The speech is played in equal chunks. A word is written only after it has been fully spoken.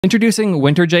Introducing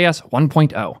WinterJS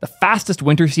 1.0, the fastest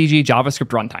WinterCG JavaScript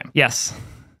runtime. Yes,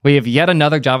 we have yet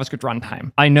another JavaScript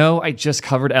runtime. I know I just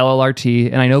covered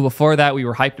LLRT, and I know before that we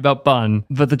were hyped about Bun,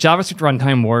 but the JavaScript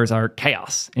runtime wars are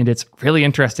chaos, and it's really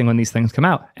interesting when these things come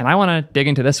out. And I want to dig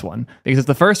into this one, because it's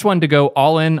the first one to go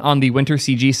all in on the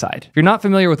WinterCG side. If you're not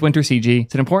familiar with WinterCG,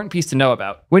 it's an important piece to know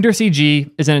about. WinterCG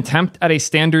is an attempt at a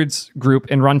standards group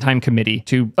and runtime committee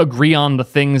to agree on the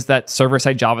things that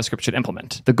server-side JavaScript should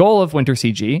implement. The goal of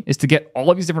WinterCG is to get all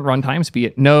of these different runtimes, be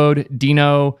it Node,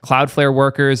 Dino, Cloudflare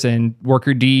Workers, and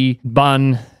Workerd,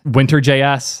 Bun,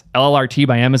 WinterJS, LLRT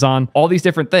by Amazon, all these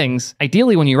different things.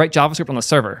 Ideally, when you write JavaScript on the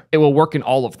server, it will work in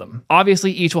all of them.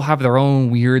 Obviously, each will have their own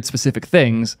weird specific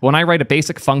things. When I write a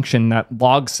basic function that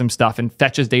logs some stuff and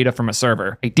fetches data from a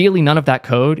server, ideally, none of that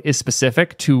code is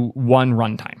specific to one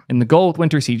runtime. And the goal with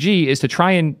WinterCG is to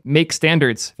try and make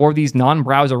standards for these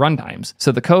non-browser runtimes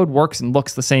so the code works and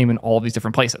looks the same in all of these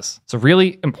different places. It's a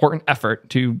really important effort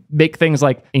to make things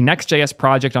like a Next.js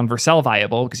project on Vercel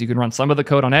viable, because you can run some of the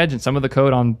code on Edge and some of the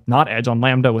code on not Edge, on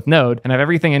Lambda with Node, and have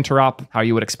everything interop how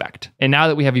you would expect. And now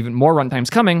that we have even more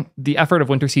runtimes coming, the effort of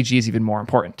WinterCG is even more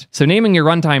important. So naming your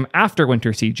runtime after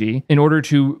WinterCG in order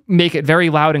to make it very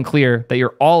loud and clear that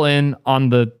you're all in on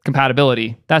the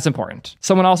compatibility, that's important.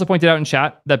 Someone also pointed out in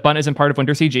chat that Bun isn't part of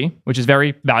WinterCG, which is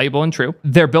very valuable and true.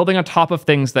 They're building on top of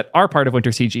things that are part of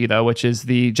WinterCG though, which is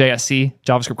the JSC,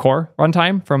 JavaScript Core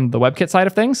runtime from the WebKit side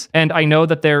of things. And I know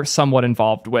that they're somewhat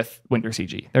involved with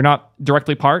WinterCG. They're not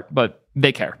directly part, but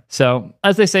they care. So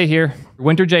as they say here,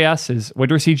 WinterJS is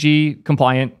WinterCG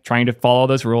compliant, trying to follow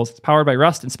those rules. It's powered by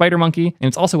Rust and SpiderMonkey, and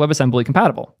it's also WebAssembly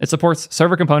compatible. It supports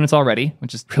server components already,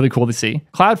 which is really cool to see,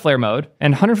 Cloudflare mode,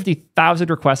 and 150,000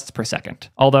 requests per second.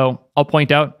 Although I'll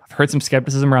point out, I've heard some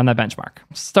skepticism around that benchmark.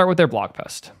 Let's start with their blog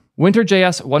post.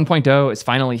 WinterJS 1.0 is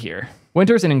finally here.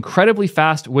 Winter is an incredibly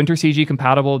fast WinterCG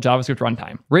compatible JavaScript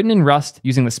runtime, written in Rust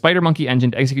using the SpiderMonkey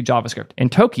engine to execute JavaScript, and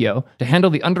Tokyo to handle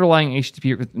the underlying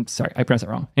HTTP, sorry, I pronounced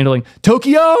that wrong, handling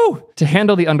Tokyo to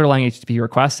handle the underlying HTTP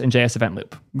requests and JS event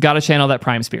loop. Gotta channel that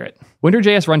Prime spirit.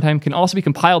 WinterJS runtime can also be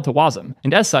compiled to Wasm,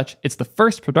 and as such, it's the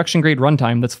first production-grade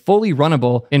runtime that's fully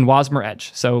runnable in Wasm or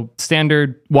Edge, so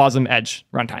standard Wasm Edge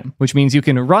runtime, which means you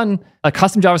can run a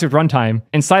custom JavaScript runtime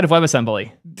inside of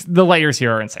WebAssembly. The layers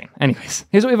here are insane. Anyways,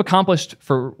 here's what we've accomplished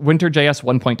for WinterJS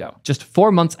 1.0, just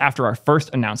 4 months after our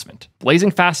first announcement.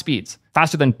 Blazing fast speeds,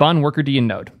 faster than Bun, Workerd, and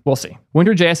Node. We'll see.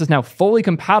 WinterJS is now fully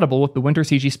compatible with the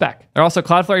WinterCG spec. They're also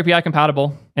Cloudflare API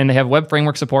compatible, and they have web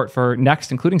framework support for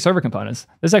Next, including server components.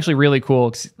 This is actually really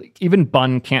cool. Even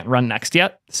Bun can't run Next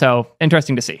yet, so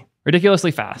interesting to see. Ridiculously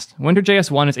fast.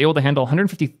 WinterJS 1 is able to handle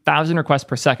 150,000 requests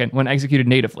per second when executed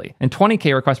natively, and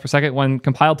 20K requests per second when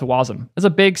compiled to Wasm. That's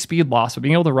a big speed loss, but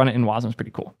being able to run it in Wasm is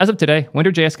pretty cool. As of today,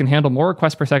 WinterJS can handle more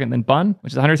requests per second than Bun,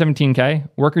 which is 117K,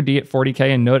 Workerd at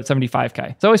 40K, and Node at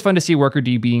 75K. It's always fun to see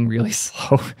Workerd being really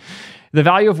slow. The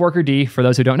value of Workerd, for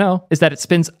those who don't know, is that it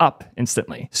spins up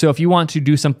instantly. So if you want to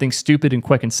do something stupid and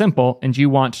quick and simple, and you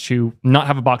want to not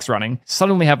have a box running,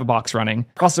 suddenly have a box running,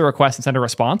 process a request and send a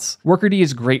response, Workerd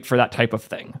is great for that type of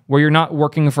thing, where you're not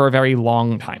working for a very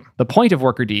long time. The point of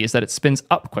Workerd is that it spins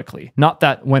up quickly, not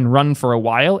that when run for a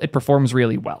while, it performs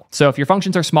really well. So if your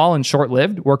functions are small and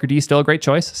short-lived, Workerd is still a great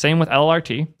choice. Same with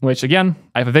LLRT, which again,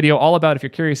 I have a video all about if you're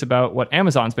curious about what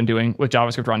Amazon's been doing with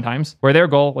JavaScript runtimes, where their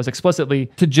goal was explicitly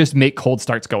to just make cold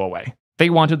starts go away. They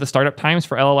wanted the startup times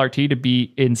for LLRT to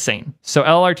be insane. So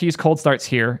LLRT's cold starts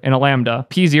here in a Lambda,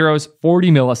 P0's 40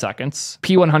 milliseconds,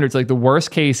 P100's like the worst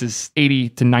case is 80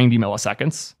 to 90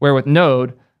 milliseconds, where with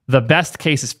Node, the best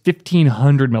case is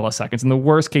 1500 milliseconds and the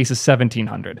worst case is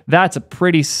 1700. That's a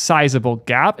pretty sizable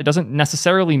gap. It doesn't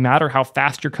necessarily matter how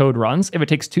fast your code runs if it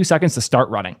takes 2 seconds to start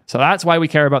running. So that's why we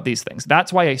care about these things.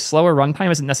 That's why a slower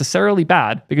runtime isn't necessarily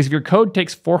bad, because if your code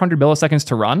takes 400 milliseconds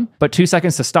to run, but 2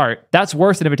 seconds to start, that's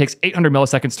worse than if it takes 800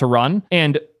 milliseconds to run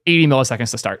and 80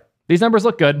 milliseconds to start. These numbers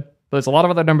look good, but there's a lot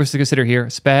of other numbers to consider here,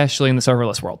 especially in the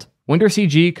serverless world.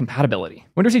 WinterCG compatibility.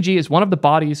 WinterCG is one of the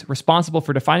bodies responsible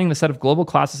for defining the set of global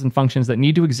classes and functions that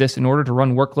need to exist in order to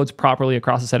run workloads properly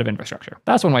across a set of infrastructure.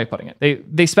 That's one way of putting it.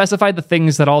 They specified the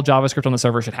things that all JavaScript on the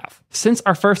server should have. Since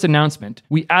our first announcement,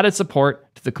 we added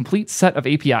support to the complete set of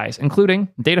APIs, including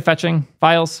data fetching,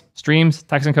 files, streams,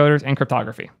 text encoders, and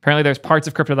cryptography. Apparently there's parts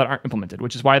of crypto that aren't implemented,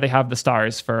 which is why they have the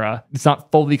stars for, it's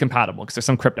not fully compatible because there's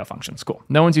some crypto functions. Cool.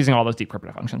 No one's using all those deep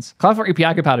crypto functions. Cloudflare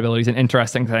API compatibility is an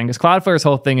interesting thing because Cloudflare's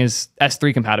whole thing is is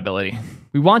S3 compatibility.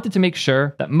 We wanted to make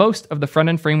sure that most of the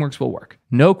front-end frameworks will work.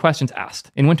 No questions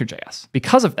asked in WinterJS.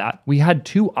 Because of that, we had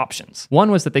two options.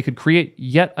 One was that they could create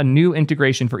yet a new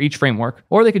integration for each framework,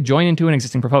 or they could join into an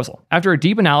existing proposal. After a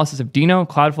deep analysis of Dino,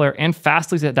 Cloudflare, and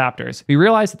Fastly's adapters, we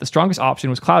realized that the strongest option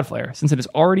was Cloudflare, since it has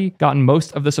already gotten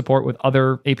most of the support with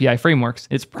other API frameworks.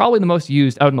 It's probably the most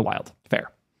used out in the wild.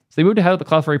 Fair. So they moved ahead with the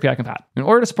Cloudflare API compat. In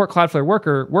order to support Cloudflare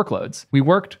worker workloads, we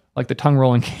worked like the tongue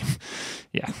rolling game.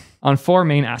 Yeah. On four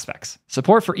main aspects: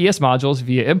 support for ES modules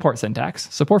via import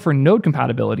syntax, support for node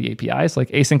compatibility APIs like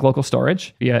async local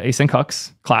storage via async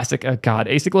hooks, classic,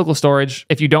 async local storage.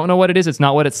 If you don't know what it is, it's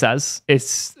not what it says.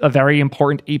 It's a very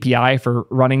important API for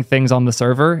running things on the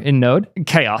server in Node.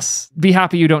 Chaos. Be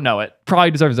happy you don't know it.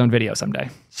 Probably deserves its own video someday.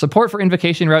 Support for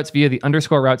invocation routes via the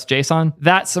 _routes JSON.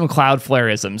 That's some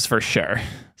Cloudflare-isms for sure.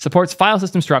 Supports file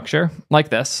system structure like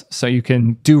this, so you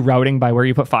can do routing by where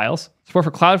you put files. Support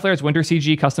for Cloudflare's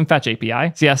WinterCG custom fetch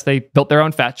API. So yes, they built their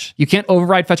own fetch. You can't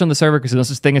override fetch on the server because there's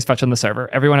no such thing as fetch on the server.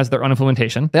 Everyone has their own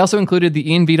implementation. They also included the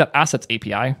env.assets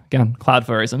API, again,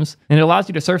 Cloudflare-isms, and it allows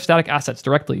you to serve static assets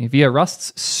directly via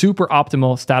Rust's super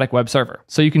optimal static web server.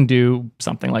 So you can do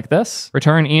something like this: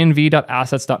 return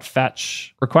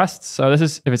env.assets.fetch requests. So this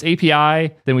is, if it's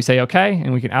API, then we say okay,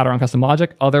 and we can add our own custom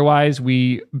logic. Otherwise,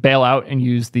 we bail out and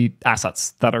use the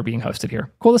assets that are being hosted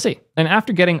here. Cool to see. And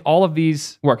after getting all of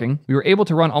these working, we were able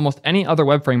to run almost any other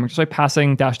web framework just by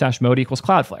passing --mode equals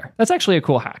Cloudflare. That's actually a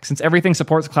cool hack. Since everything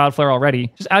supports Cloudflare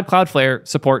already, just add Cloudflare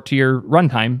support to your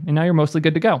runtime, and now you're mostly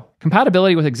good to go.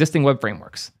 Compatibility with existing web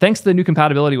frameworks. Thanks to the new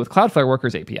compatibility with Cloudflare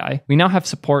Workers API, we now have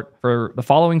support for the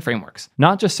following frameworks,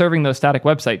 not just serving those static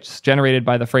websites generated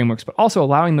by the frameworks, but also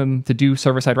allowing them to do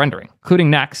server-side rendering, including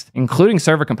Next, including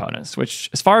server components, which,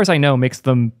 as far as I know, makes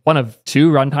them one of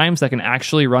two runtimes that can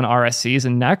actually run RSCs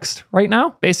in Next right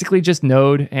now. Basically just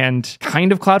Node and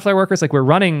kind of Cloudflare Workers. Like, we're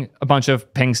running a bunch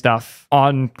of ping stuff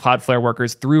on Cloudflare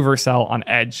Workers through Vercel on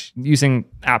Edge using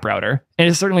App Router. And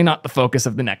it's certainly not the focus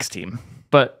of the Next team.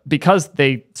 But because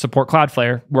they support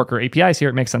Cloudflare Worker APIs here,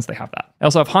 it makes sense they have that. I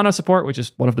also have Hana support, which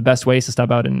is one of the best ways to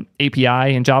stub out an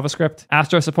API in JavaScript.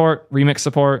 Astro support, Remix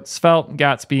support, Svelte,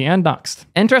 Gatsby, and Nuxt.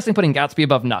 Interesting putting Gatsby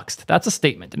above Nuxt. That's a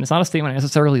statement, and it's not a statement I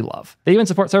necessarily love. They even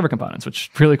support server components, which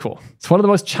is really cool. It's one of the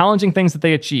most challenging things that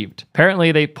they achieved.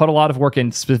 Apparently, they put a lot of work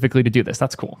in specifically to do this.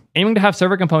 That's cool. Aiming to have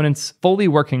server components fully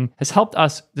working has helped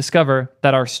us discover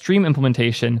that our stream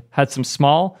implementation had some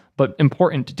small but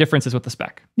important differences with the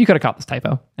spec. You could have caught this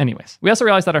typo. Anyways, we also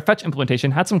realized that our fetch implementation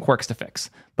had some quirks to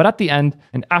fix. But at the end,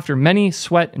 and after many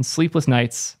sweaty and sleepless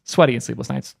nights,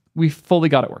 we fully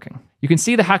got it working. You can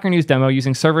see the Hacker News demo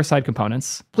using server-side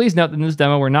components. Please note that in this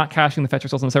demo, we're not caching the fetch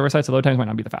results on the server side, so load times might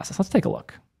not be the fastest. Let's take a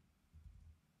look.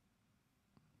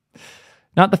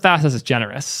 Not the fastest, it's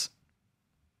generous.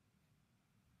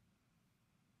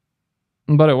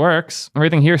 But it works.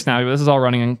 Everything here snappy, but this is all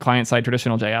running in client-side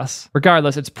traditional JS.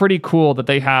 Regardless, it's pretty cool that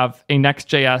they have a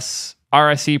Next.js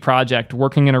RSC project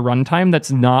working in a runtime that's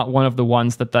not one of the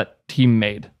ones that that team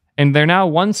made. And they're now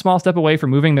one small step away from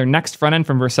moving their Next frontend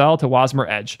from Vercel to Wasmer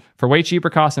Edge for way cheaper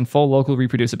costs and full local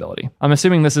reproducibility. I'm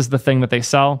assuming this is the thing that they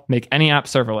sell, make any app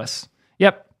serverless.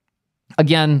 Yep.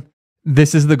 Again,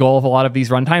 this is the goal of a lot of these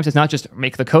runtimes. It's not just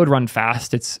make the code run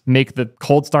fast, it's make the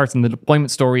cold starts and the deployment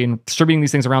story and distributing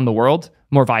these things around the world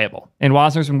more viable. And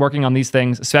Wasmer's been working on these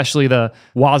things, especially the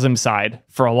Wasm side,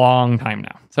 for a long time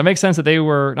now. So it makes sense that they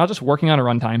were not just working on a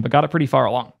runtime, but got it pretty far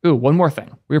along. Ooh, one more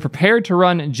thing. We were prepared to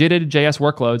run JITted JS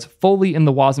workloads fully in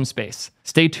the Wasm space.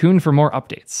 Stay tuned for more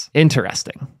updates.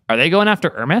 Interesting. Are they going after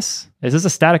Hermes? Is this a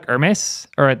static Hermes?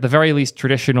 Or at the very least,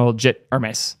 traditional JIT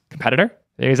Hermes competitor?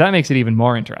 Because that makes it even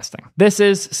more interesting. This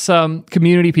is some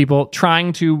community people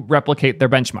trying to replicate their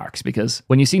benchmarks, because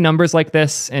when you see numbers like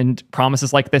this and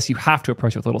promises like this, you have to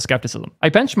approach it with a little skepticism.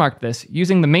 I benchmarked this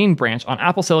using the main branch on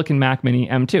Apple Silicon Mac Mini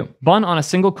M2. Bun on a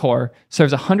single core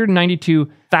serves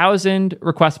 192,000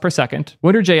 requests per second.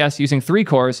 WinterJS using 3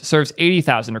 cores serves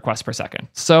 80,000 requests per second.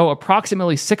 So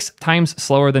approximately 6 times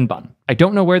slower than Bun. I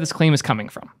don't know where this claim is coming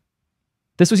from.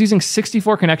 This was using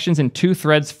 64 connections and 2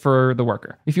 threads for the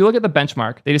worker. If you look at the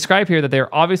benchmark, they describe here that they are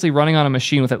obviously running on a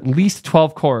machine with at least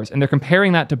 12 cores, and they're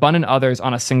comparing that to Bun and others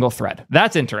on a single thread.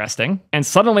 That's interesting. And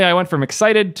suddenly I went from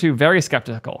excited to very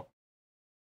skeptical.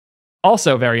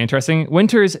 Also very interesting,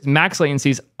 Winter's max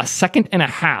latency is 1.5 seconds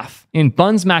in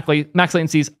Bun's max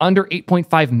latencies under 8.5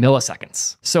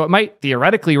 milliseconds. So it might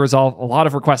theoretically resolve a lot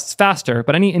of requests faster,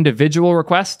 but any individual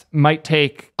request might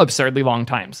take absurdly long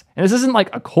times. And this isn't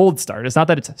like a cold start. It's not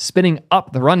that it's spinning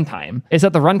up the runtime. It's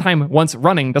that the runtime, once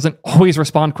running, doesn't always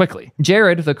respond quickly.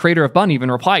 Jared, the creator of Bun, even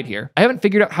replied here, I haven't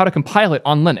figured out how to compile it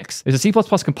on Linux. There's a C++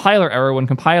 compiler error when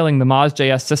compiling the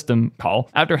Moz.js system call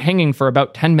after hanging for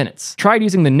about 10 minutes. Tried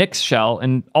using the Nix shell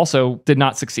and also did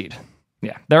not succeed.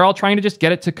 Yeah, they're all trying to just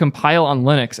get it to compile on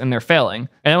Linux and they're failing.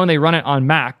 And then when they run it on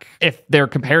Mac, if they're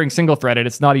comparing single-threaded,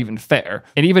 it's not even fair.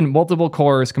 And even multiple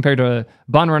cores compared to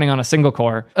Bun running on a single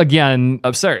core, again,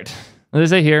 absurd. As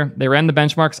they say here, they ran the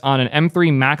benchmarks on an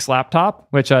M3 Max laptop,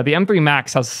 which the M3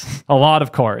 Max has a lot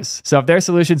of cores. So if their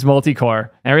solution's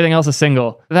multi-core and everything else is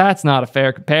single, that's not a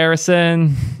fair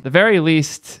comparison. At the very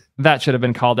least, that should have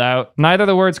been called out. Neither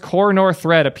the words core nor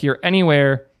thread appear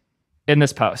anywhere in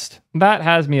this post. That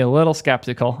has me a little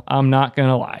skeptical, I'm not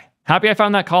gonna lie. Happy I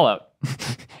found that call out.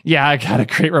 Yeah, I got a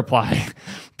great reply.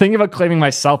 Thinking about claiming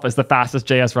myself as the fastest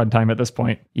JS runtime at this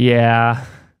point. Yeah.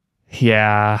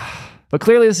 But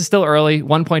clearly this is still early.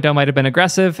 1.0 might have been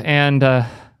aggressive, and I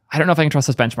don't know if I can trust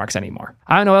those benchmarks anymore.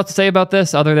 I don't know what else to say about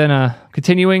this other than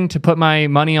continuing to put my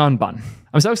money on Bun.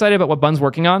 I'm so excited about what Bun's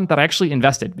working on that I actually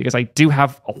invested because I do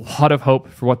have a lot of hope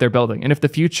for what they're building. And if the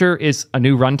future is a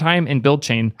new runtime in build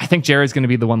chain, I think Jared's going to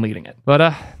be the one leading it.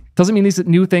 But doesn't mean these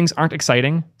new things aren't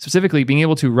exciting. Specifically, being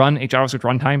able to run a JavaScript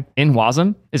runtime in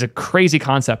WASM is a crazy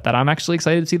concept that I'm actually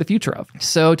excited to see the future of.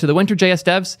 So to the WinterJS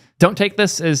devs, don't take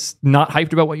this as not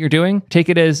hyped about what you're doing. Take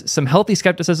it as some healthy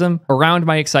skepticism around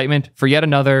my excitement for yet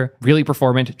another really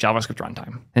performant JavaScript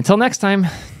runtime. Until next time,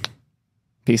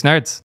 peace nerds.